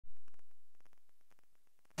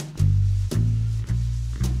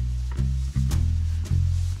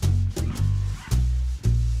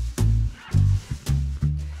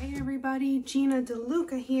Gina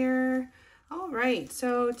DeLuca here. All right,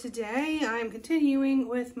 so today I'm continuing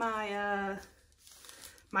with my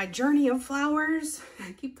my journey of flowers.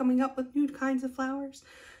 I keep coming up with new kinds of flowers.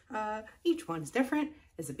 Each one's different.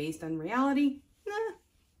 Is it based on reality? Nah,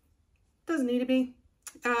 doesn't need to be.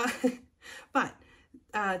 But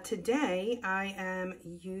today I am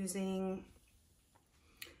using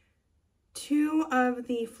two of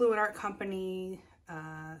the Fluid Art Company,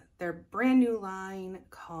 their brand new line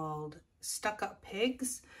called Stuck Up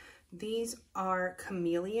Pigs. These are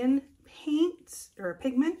Chameleon paints or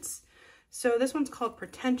pigments. So this one's called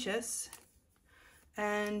Pretentious,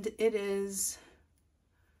 and it is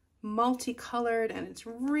multicolored, and it's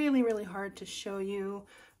really, really hard to show you.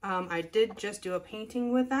 I did just do a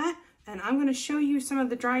painting with that, and I'm going to show you some of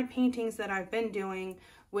the dried paintings that I've been doing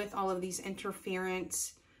with all of these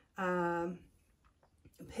interference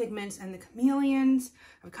pigments and the chameleons.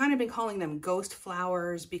 I've kind of been calling them ghost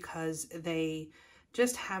flowers because they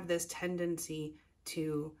just have this tendency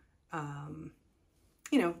to,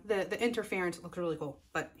 you know, the interference looks really cool,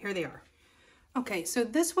 but here they are. Okay, so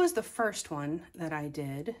this was the first one that I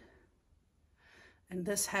did, and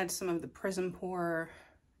this had some of the prism pour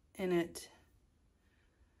in it.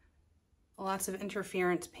 Lots of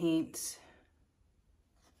interference paints.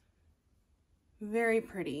 Very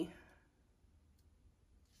pretty.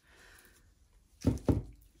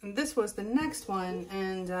 And this was the next one,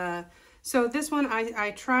 and so this one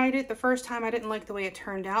I tried it the first time. I didn't like the way it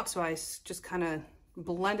turned out, so I just kind of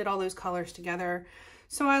blended all those colors together.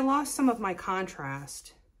 So I lost some of my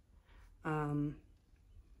contrast,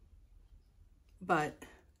 but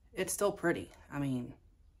it's still pretty. I mean,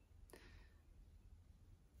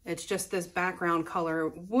 it's just this background color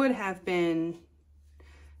would have been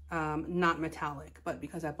not metallic, but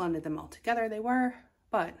because I blended them all together, they were.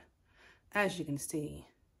 But as you can see,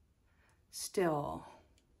 still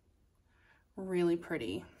really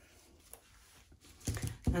pretty.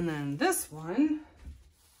 And then this one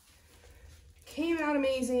came out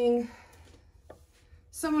amazing.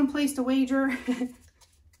 Someone placed a wager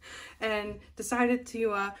and decided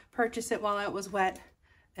to purchase it while it was wet,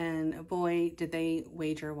 and boy did they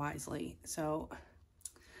wager wisely. So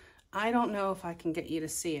I don't know if I can get you to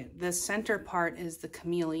see it. The center part is the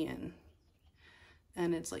chameleon,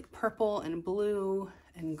 and it's like purple and blue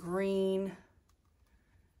and green,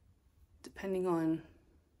 depending on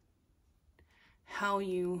how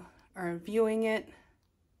you are viewing it.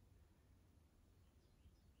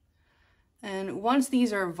 And once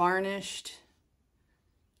these are varnished,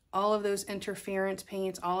 all of those interference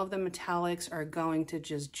paints, all of the metallics are going to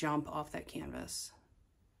just jump off that canvas.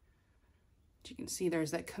 As you can see, there's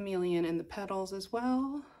that chameleon in the petals as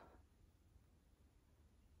well.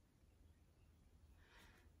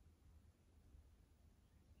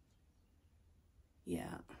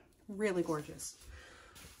 Yeah, really gorgeous.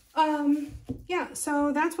 Yeah,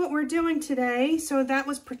 so that's what we're doing today. So that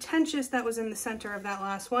was Pretentious, that was in the center of that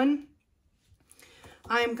last one.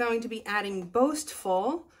 I'm going to be adding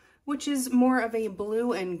Boastful, which is more of a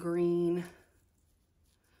blue and green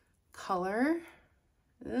color.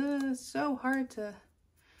 So hard to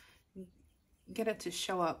get it to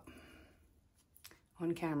show up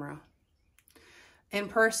on camera. In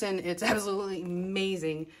person, it's absolutely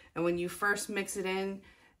amazing. And when you first mix it in,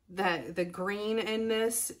 the green in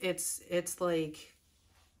this, it's like,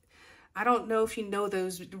 I don't know if you know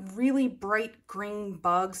those really bright green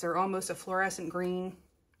bugs. They're almost a fluorescent green,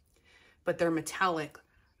 but they're metallic.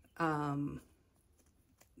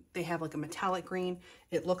 They have like a metallic green.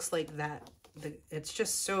 It looks like that. It's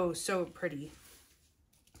just so, so pretty.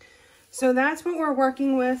 So that's what we're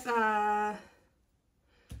working with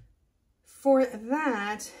for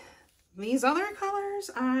that. These other colors,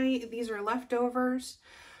 these are leftovers.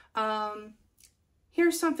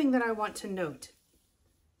 Here's something that I want to note.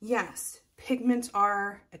 Yes, pigments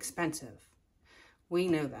are expensive. We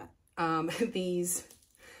know that. These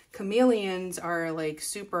chameleons are like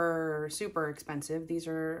super, super expensive. These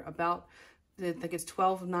are about, I think it's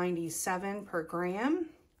 $12.97 per gram,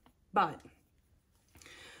 but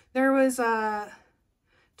there was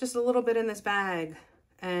just a little bit in this bag,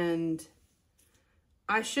 and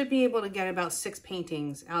I should be able to get about 6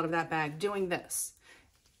 paintings out of that bag doing this.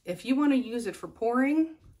 If you want to use it for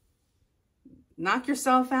pouring, knock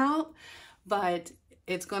yourself out, but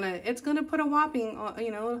it's gonna put a whopping,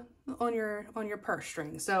 you know, on your purse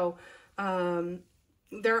string. So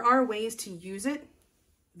there are ways to use it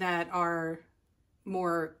that are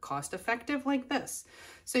more cost effective like this.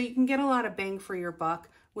 So you can get a lot of bang for your buck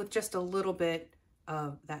with just a little bit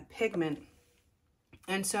of that pigment.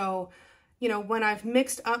 And so, you know, when I've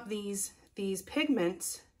mixed up these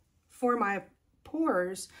pigments for my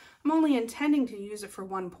pores. I'm only intending to use it for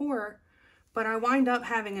one pore, but I wind up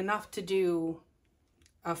having enough to do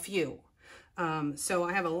a few. So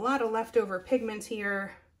I have a lot of leftover pigments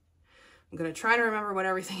here. I'm going to try to remember what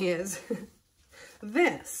everything is.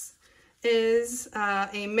 This is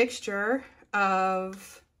a mixture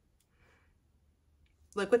of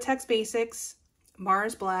Liquitex Basics,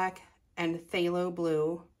 Mars Black, and Phthalo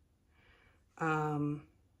Blue.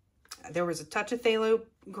 There was a touch of phthalo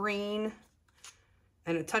green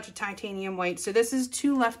and a touch of titanium white. So this is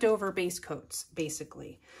 2 leftover base coats,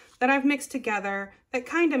 basically, that I've mixed together that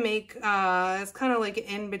kind of make, it's kind of like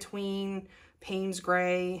in between Payne's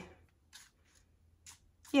Gray.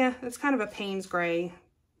 Yeah, it's kind of a Payne's Gray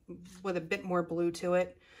with a bit more blue to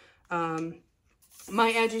it.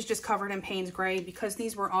 My edge is just covered in Payne's Gray because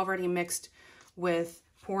these were already mixed with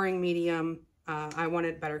pouring medium. I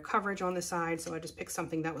wanted better coverage on the side, so I just picked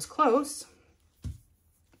something that was close.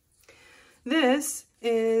 This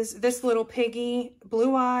is this little piggy,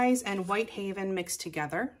 Blue Eyes and Whitehaven mixed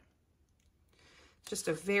together. Just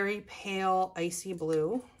a very pale, icy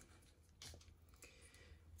blue.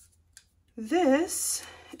 This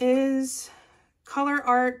is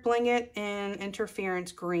ColourArte Bling It in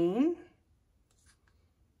Interference Green.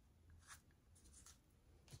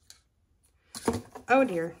 Oh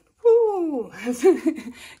dear. Woo!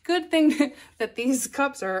 Good thing that these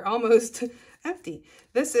cups are almost empty.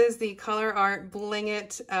 This is the ColourArte Bling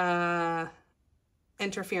It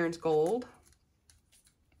Interference Gold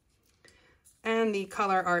and the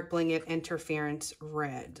ColourArte Bling It Interference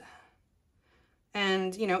Red.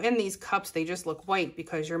 And, you know, in these cups, they just look white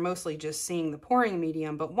because you're mostly just seeing the pouring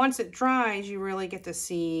medium. But once it dries, you really get to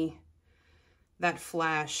see that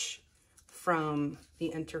flash from the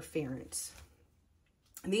interference.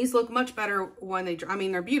 These look much better when they dry. I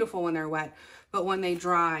mean, they're beautiful when they're wet, but when they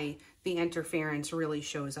dry, the interference really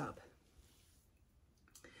shows up.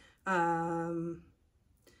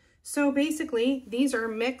 So basically, these are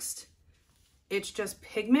mixed. It's just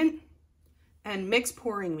pigment and mixed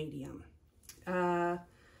pouring medium. I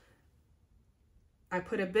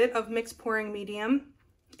put a bit of mixed pouring medium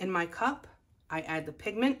in my cup. I add the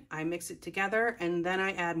pigment, I mix it together, and then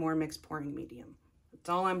I add more mixed pouring medium. That's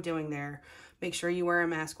all I'm doing there. Make sure you wear a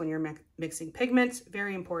mask when you're mixing pigments.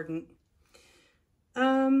 Very important.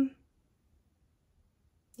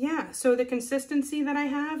 Yeah, so the consistency that I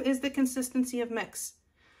have is the consistency of mix.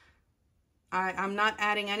 I'm not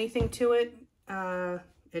adding anything to it.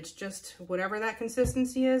 It's just whatever that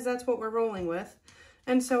consistency is, that's what we're rolling with.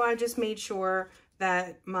 And so I just made sure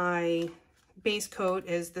that my base coat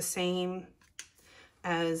is the same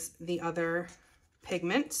as the other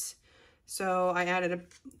pigments. So I added a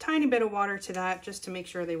tiny bit of water to that just to make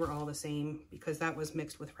sure they were all the same, because that was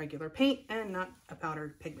mixed with regular paint and not a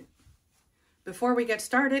powdered pigment. Before we get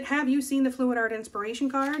started, have you seen the Fluid Art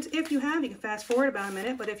Inspiration cards? If you have, you can fast forward about a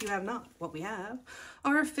minute, but if you have not, what we have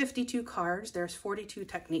are 52 cards. There's 42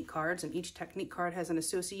 technique cards, and each technique card has an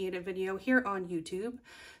associated video here on YouTube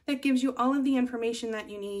that gives you all of the information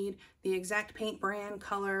that you need, the exact paint brand,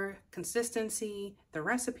 color, consistency, the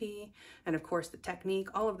recipe, and of course the technique,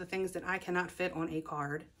 all of the things that I cannot fit on a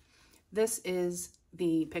card. This is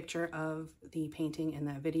the picture of the painting in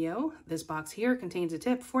that video. This box here contains a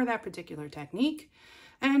tip for that particular technique.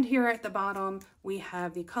 And here at the bottom, we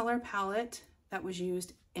have the color palette that was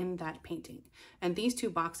used in that painting. And these two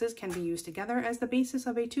boxes can be used together as the basis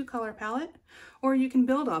of a 2-color palette, or you can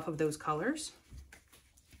build off of those colors.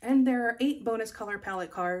 And there are 8 bonus color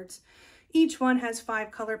palette cards. Each one has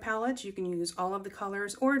 5 color palettes. You can use all of the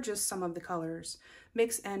colors or just some of the colors.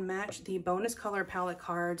 Mix and match the bonus color palette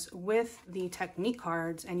cards with the technique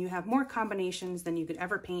cards, and you have more combinations than you could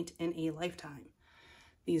ever paint in a lifetime.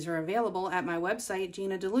 These are available at my website,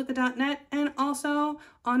 GinaDeLuca.net, and also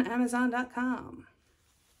on Amazon.com.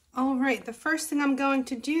 All right, the first thing I'm going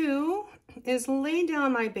to do is lay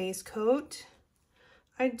down my base coat.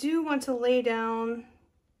 I do want to lay down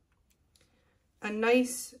a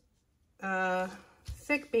nice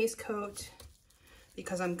thick base coat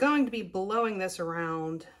because I'm going to be blowing this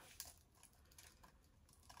around,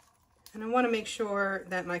 and I want to make sure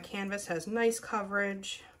that my canvas has nice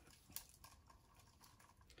coverage.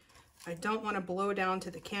 I don't want to blow down to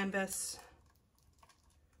the canvas.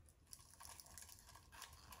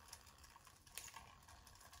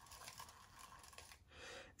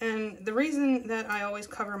 And the reason that I always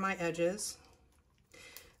cover my edges,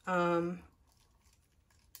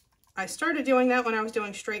 I started doing that when I was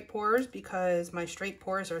doing straight pours because my straight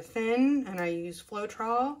pours are thin and I use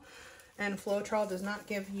Floetrol, and Floetrol does not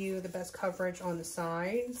give you the best coverage on the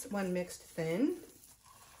sides when mixed thin.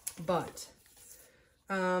 But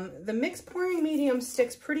the mixed pouring medium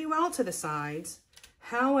sticks pretty well to the sides,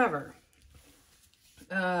 However,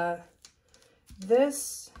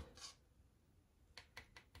 this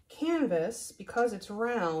canvas, because it's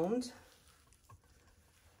round,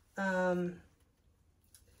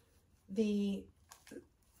 the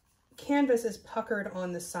canvas is puckered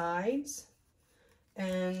on the sides,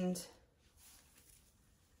 and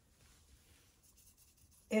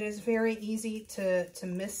it is very easy to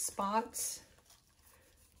miss spots.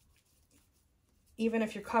 Even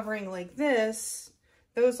if you're covering like this,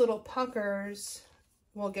 those little puckers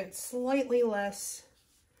will get slightly less,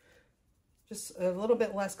 just a little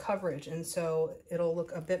bit less coverage, and so it'll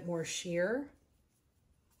look a bit more sheer.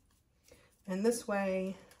 And this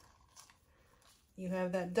way, you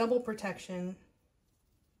have that double protection,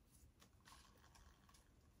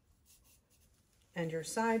 and your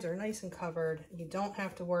sides are nice and covered. You don't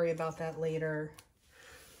have to worry about that later.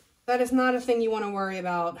 That is not a thing you want to worry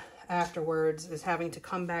about afterwards, is having to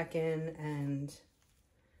come back in and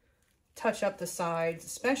touch up the sides,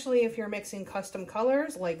 especially if you're mixing custom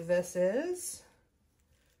colors like this is.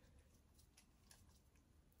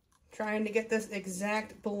 Trying to get this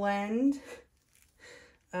exact blend,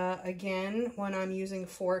 again, when I'm using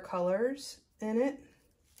 4 colors in it,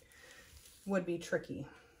 would be tricky.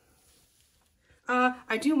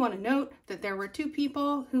 I do want to note that there were 2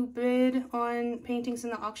 people who bid on paintings in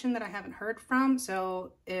the auction that I haven't heard from.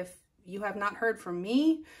 So if you have not heard from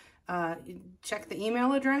me, check the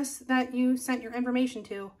email address that you sent your information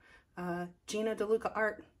to, Gina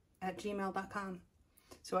DeLucaArt@gmail.com,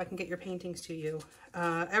 so I can get your paintings to you.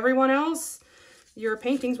 Everyone else, your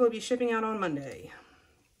paintings will be shipping out on Monday.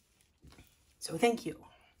 So thank you.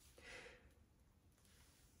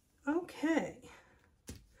 Okay.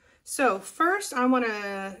 So first I want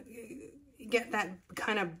to get that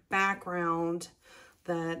kind of background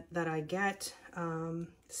that I get.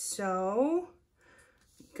 So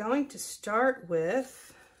I'm going to start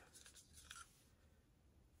with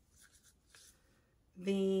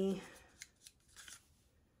the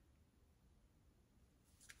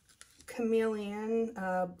Chameleon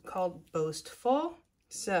called Boastful.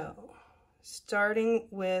 So starting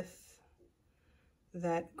with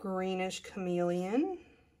that greenish Chameleon.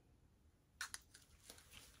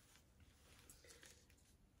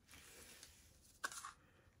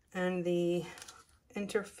 And the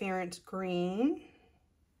interference green.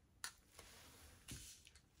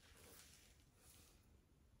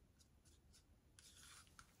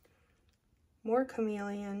 More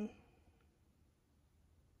Chameleon.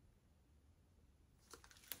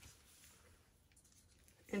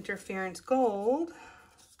 Interference gold.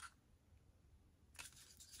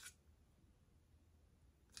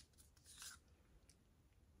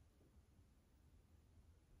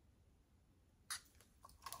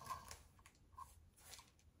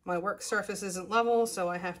 My work surface isn't level, so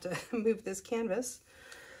I have to move this canvas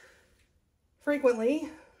frequently.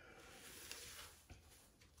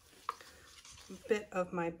 A bit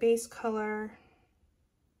of my base color.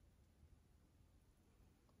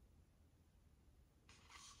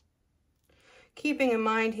 Keeping in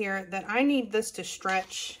mind here that I need this to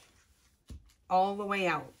stretch all the way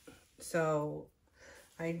out. So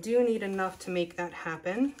I do need enough to make that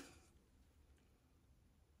happen.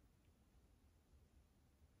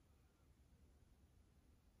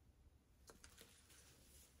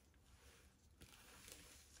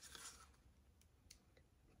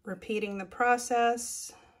 Repeating the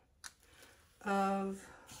process of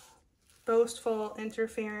Boastful,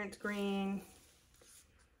 interference green,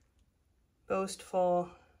 Boastful,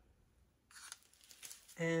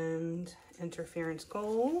 and interference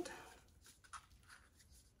gold.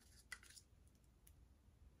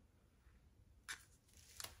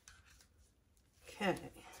 Okay,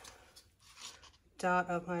 dot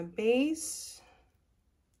of my base,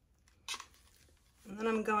 and then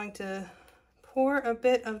I'm going to pour a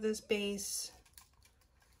bit of this base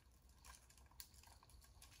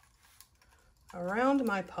around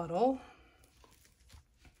my puddle.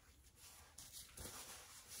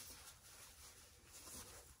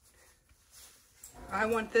 I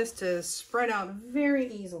want this to spread out very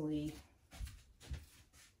easily.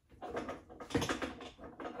 Come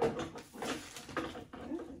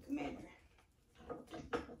here.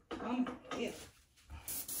 Come here.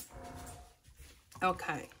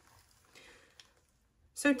 Okay.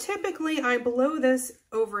 So typically I blow this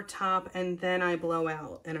over top and then I blow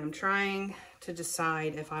out, and I'm trying to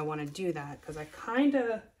decide if I want to do that because I kind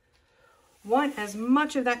of want as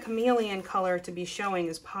much of that chameleon color to be showing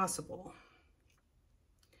as possible.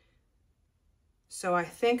 So I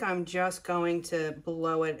think I'm just going to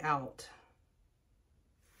blow it out.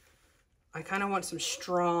 I kind of want some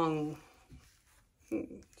strong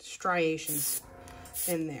striations.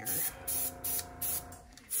 in there.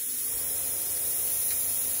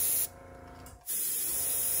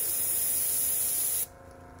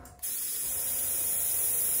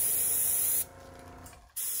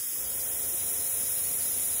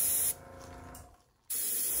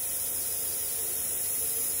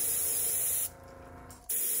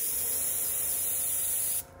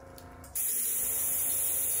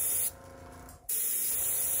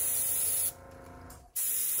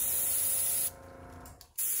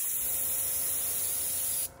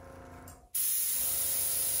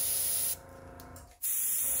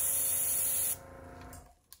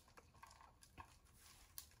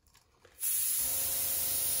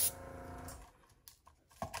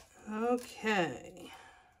 Okay,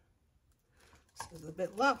 this is a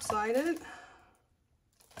bit lopsided.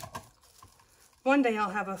 One day I'll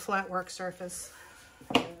have a flat work surface,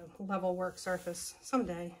 a level work surface,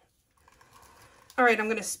 someday. All right, I'm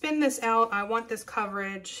gonna spin this out. I want this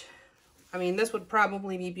coverage. I mean, this would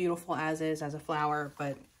probably be beautiful as is, as a flower,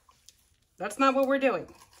 but that's not what we're doing.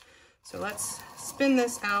 So let's spin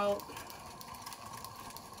this out.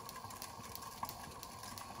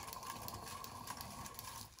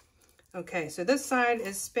 Okay, so this side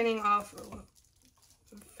is spinning off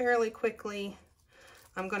fairly quickly.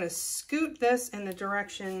 I'm going to scoot this in the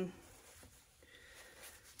direction.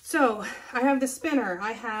 So I have the spinner.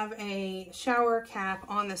 I have a shower cap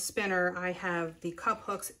on the spinner. I have the cup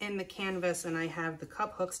hooks in the canvas, and I have the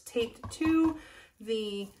cup hooks taped to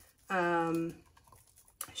the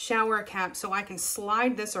shower cap so I can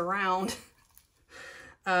slide this around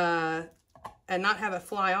and not have it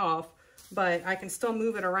fly off. But I can still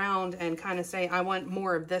move it around and kind of say, I want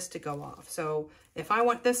more of this to go off. So if I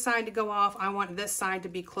want this side to go off, I want this side to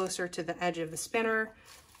be closer to the edge of the spinner.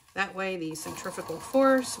 That way the centrifugal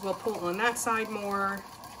force will pull on that side more.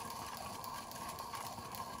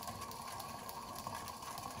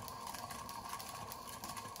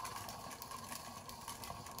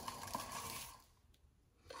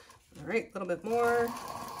 All right, a little bit more.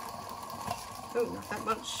 Oh, not that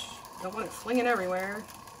much. Don't want it flinging everywhere.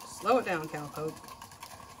 Slow it down, cowpoke.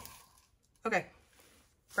 Okay,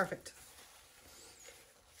 perfect.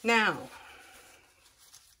 Now,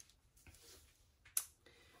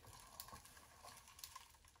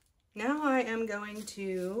 I am going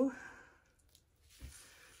to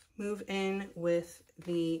move in with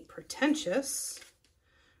the Pretentious,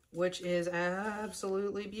 which is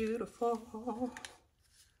absolutely beautiful.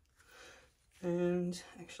 And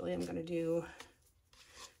actually, I'm going to do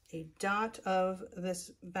a dot of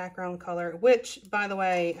this background color, which, by the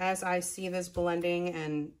way, as I see this blending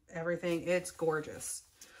and everything, it's gorgeous.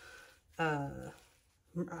 I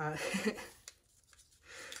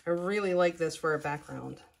really like this for a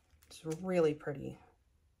background. It's really pretty.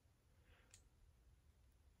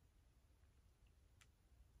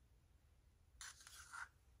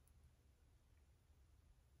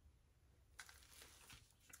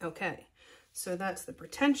 Okay, so that's the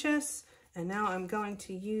Pretentious. And now I'm going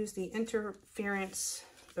to use the interference,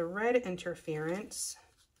 the red interference.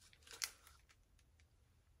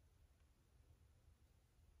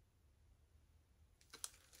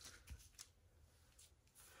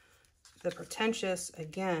 The Pretentious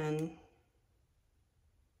again.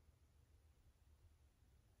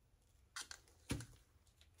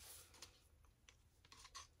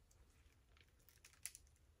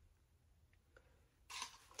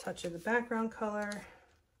 Touch of the background color.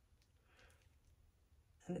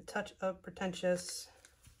 And a touch of Pretentious.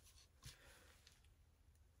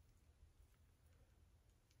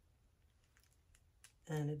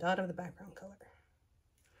 And a dot of the background color.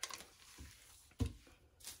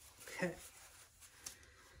 Okay.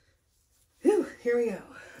 Whew, here we go.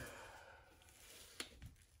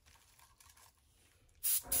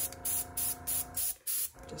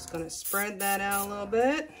 Just gonna spread that out a little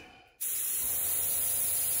bit.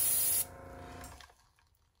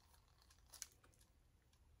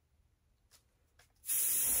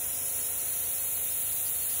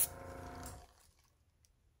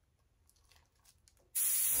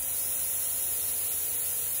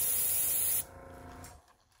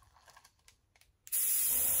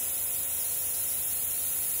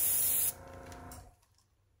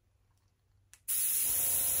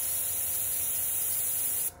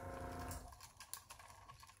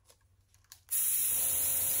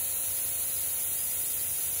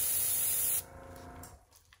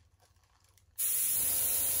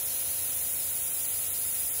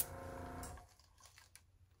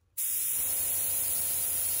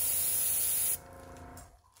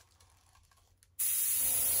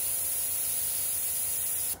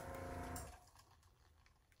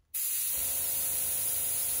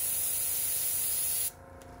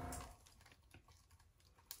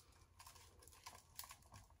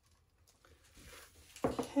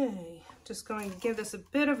 Okay, just going to give this a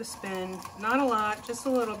bit of a spin. Not a lot, just a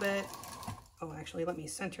little bit. Oh, actually, let me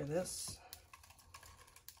center this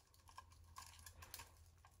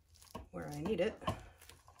where I need it.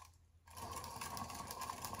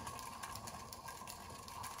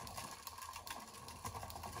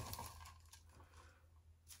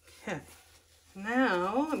 Okay,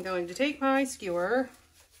 now I'm going to take my skewer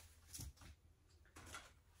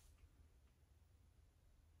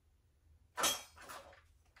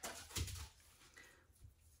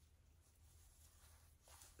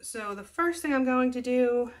So the first thing I'm going to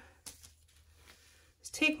do is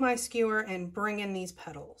take my skewer and bring in these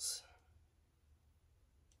petals.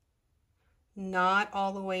 Not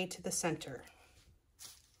all the way to the center.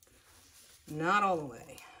 Not all the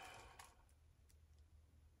way.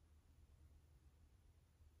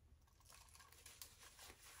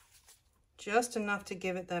 Just enough to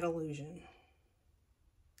give it that illusion.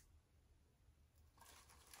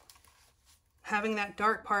 Having that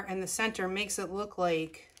dark part in the center makes it look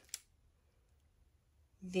like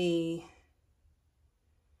the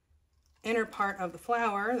inner part of the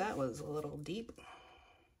flower. That was a little deep.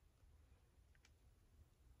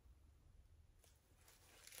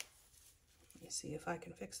 Let me see if I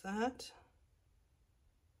can fix that.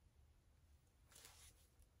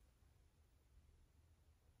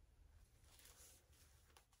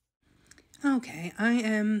 Okay, I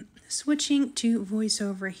am switching to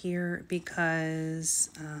voiceover here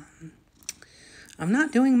because I'm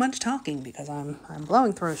not doing much talking because I'm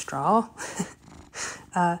blowing through a straw.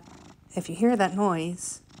 If you hear that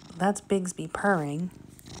noise, that's Bigsby purring.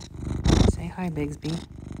 Say hi, Bigsby.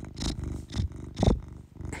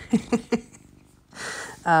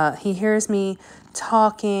 He hears me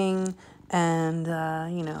talking and,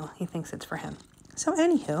 you know, he thinks it's for him. So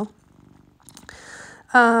anywho,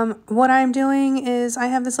 what I'm doing is I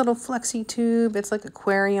have this little flexi tube. It's like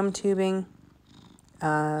aquarium tubing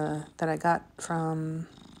that I got from,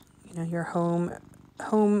 you know, your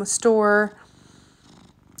home store,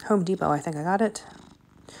 Home Depot, I think I got it.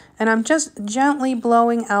 And I'm just gently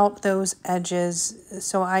blowing out those edges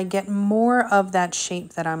so I get more of that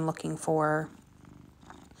shape that I'm looking for.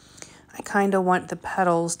 I kind of want the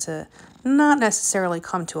petals to not necessarily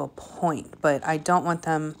come to a point, but I don't want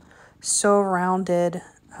them so rounded.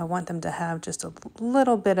 I want them to have just a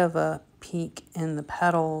little bit of a peak in the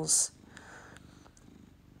petals.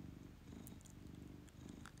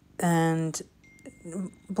 And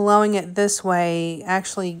blowing it this way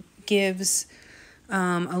actually gives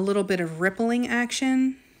a little bit of rippling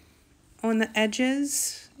action on the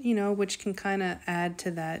edges, you know, which can kind of add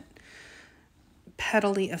to that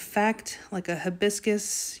petally effect, like a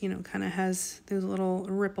hibiscus, you know, kind of has those little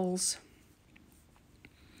ripples.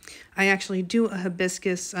 I actually do a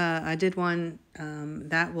hibiscus. I did one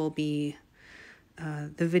that will be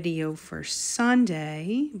the video for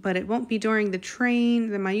Sunday, but it won't be during the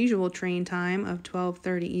train, my usual train time of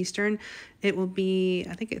 12:30 Eastern. It will be,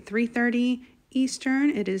 I think, at 3:30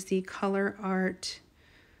 Eastern. It is the ColourArte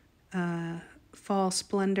Fall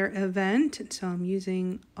Splendor event. So I'm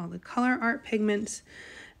using all the ColourArte pigments,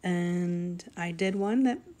 and I did one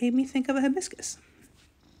that made me think of a hibiscus.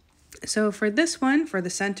 So for this one, for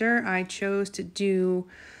the center, I chose to do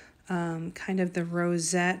kind of the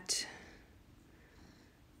rosette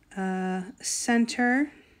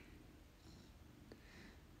center,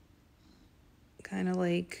 kind of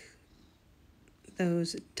like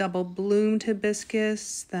those double bloomed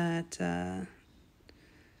hibiscus that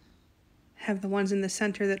have the ones in the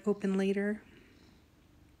center that open later.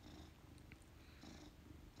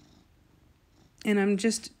 And I'm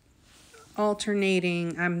just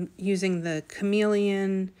alternating. I'm using the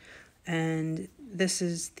Chameleon, and this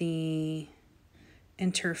is the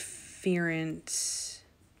Interference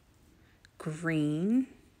green,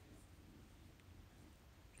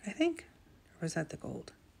 I think. Or was that the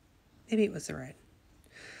gold? Maybe it was the red.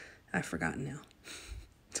 I've forgotten now.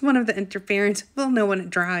 It's one of the Interference. We'll know when it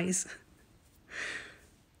dries.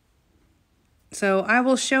 So I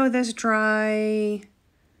will show this dry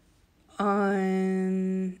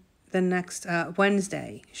on the next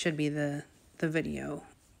Wednesday. Should be the video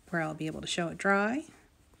where I'll be able to show it dry.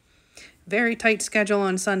 Very tight schedule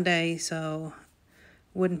on Sunday, so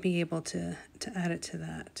wouldn't be able to add it to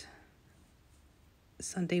that.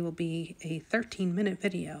 Sunday will be a 13-minute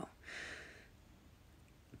video.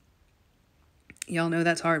 Y'all know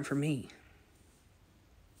that's hard for me.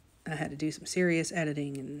 I had to do some serious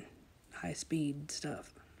editing and high-speed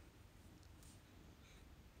stuff.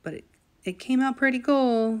 But it came out pretty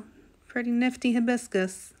cool. Pretty nifty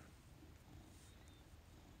hibiscus.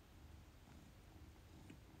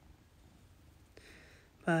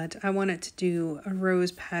 but I wanted to do a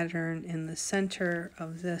rose pattern in the center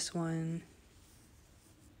of this one.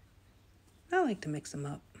 I like to mix them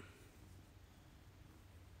up.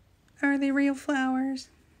 Are they real flowers?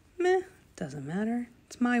 Meh, doesn't matter.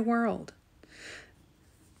 It's my world.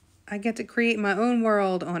 I get to create my own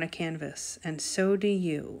world on a canvas, and so do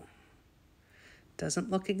you. Doesn't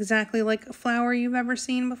look exactly like a flower you've ever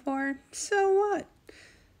seen before? So what?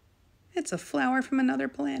 It's a flower from another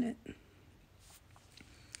planet.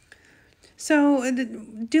 So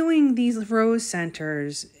doing these rose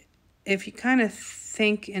centers, if you kind of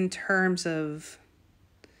think in terms of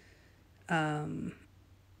a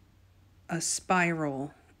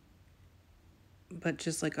spiral, but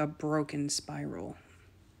just like a broken spiral.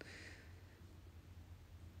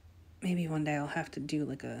 Maybe one day I'll have to do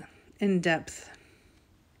like a in-depth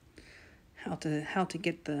how to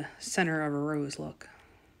get the center of a rose look.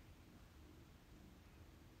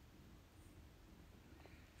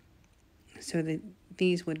 So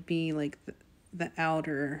these would be like the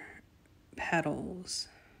outer petals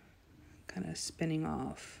kind of spinning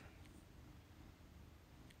off.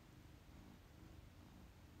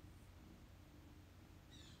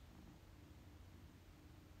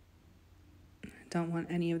 Don't want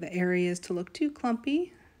any of the areas to look too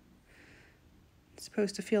clumpy. It's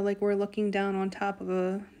supposed to feel like we're looking down on top of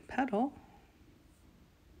a petal.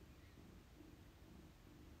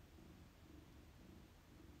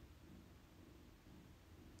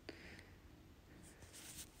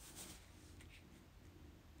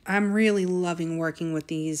 I'm really loving working with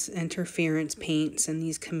these interference paints and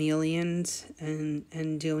these chameleons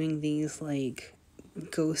and doing these like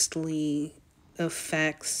ghostly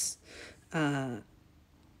effects. I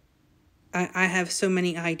have so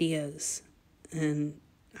many ideas, and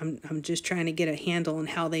I'm just trying to get a handle on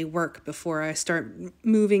how they work before I start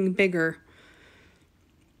moving bigger.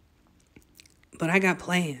 But I got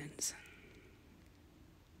plans.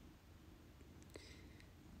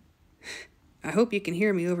 I hope you can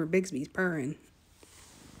hear me over Bigsby's purring.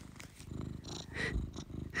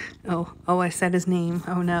 Oh, I said his name.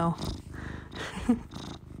 Oh no.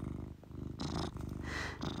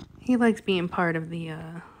 He likes being part of the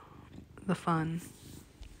fun.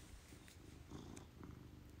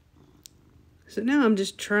 So now I'm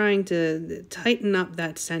just trying to tighten up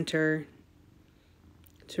that center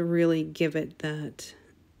to really give it that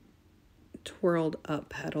twirled up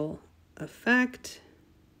petal effect.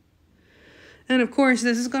 And of course,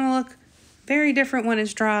 this is going to look very different when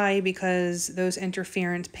it's dry because those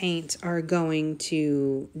interference paints are going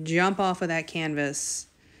to jump off of that canvas.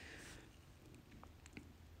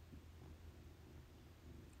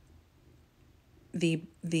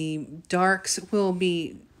 The darks will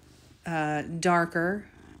be darker,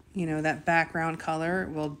 you know, that background color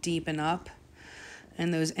will deepen up,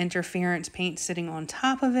 and those interference paints sitting on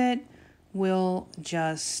top of it will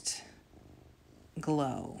just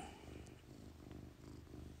glow.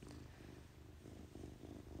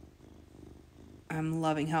 I'm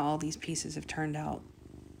loving how all these pieces have turned out.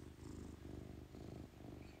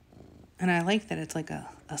 And I like that it's like a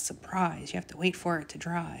surprise. You have to wait for it to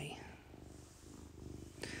dry.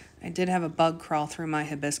 I did have a bug crawl through my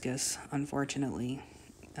hibiscus, unfortunately.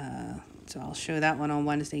 So I'll show that one on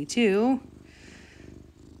Wednesday too.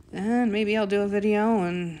 And maybe I'll do a video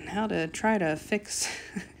on how to try to fix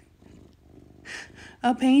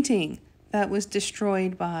a painting that was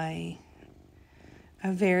destroyed by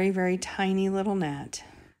a very, very tiny little gnat.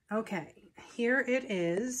 Okay, here it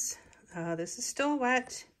is. This is still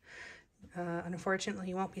wet. Unfortunately,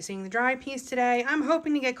 you won't be seeing the dried piece today. I'm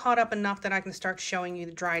hoping to get caught up enough that I can start showing you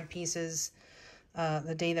the dried pieces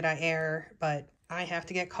the day that I air, but I have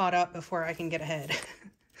to get caught up before I can get ahead.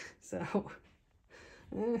 So,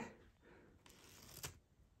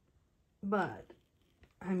 but,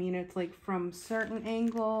 I mean, it's like from certain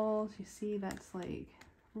angles, you see that's like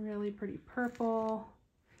really pretty purple.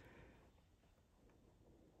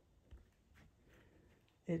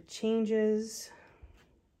 It changes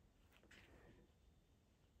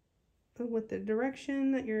with the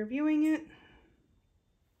direction that you're viewing it.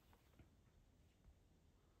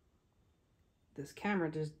 This camera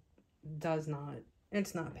just does not,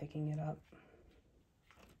 it's not picking it up.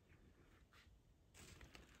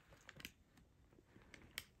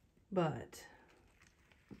 But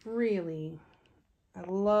really, I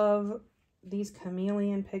love these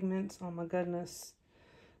chameleon pigments. Oh my goodness.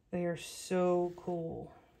 They are so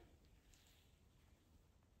cool.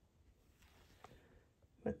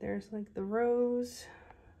 But there's like the rose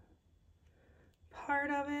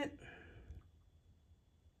part of it.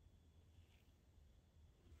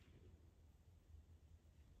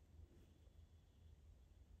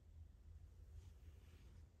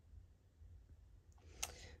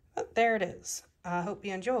 there it is. I hope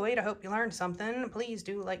you enjoyed. I hope you learned something. Please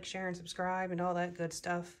do like, share, and subscribe and all that good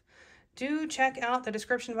stuff. Do check out the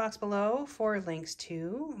description box below for links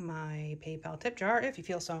to my PayPal tip jar if you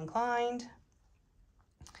feel so inclined.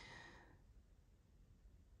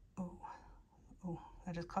 Oh,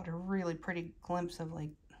 I just caught a really pretty glimpse of like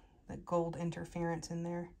the gold interference in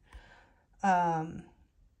there.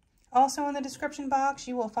 Also in the description box,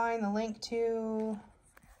 you will find the link to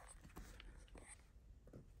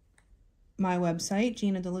my website,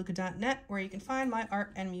 GinaDeLuca.net, where you can find my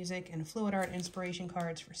art and music and fluid art inspiration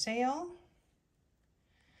cards for sale.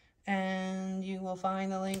 And you will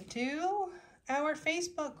find the link to our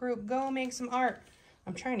Facebook group, Go Make Some Art.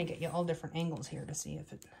 I'm trying to get you all different angles here to see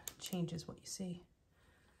if it changes what you see.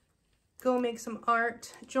 Go make some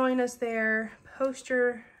art. Join us there. Post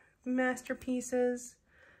your masterpieces.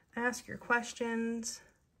 Ask your questions.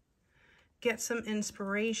 Get some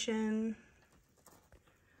inspiration.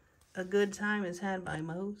 A good time is had by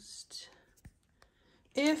most.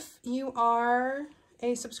 If you are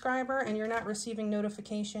a subscriber and you're not receiving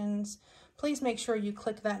notifications, please make sure you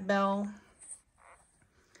click that bell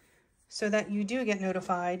so that you do get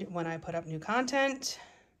notified when I put up new content.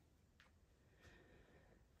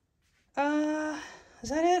 Is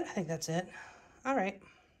that it? I think that's it. All right.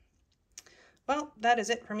 Well, that is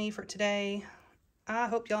it for me for today. I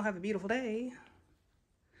hope y'all have a beautiful day.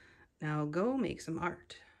 Now go make some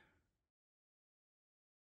art.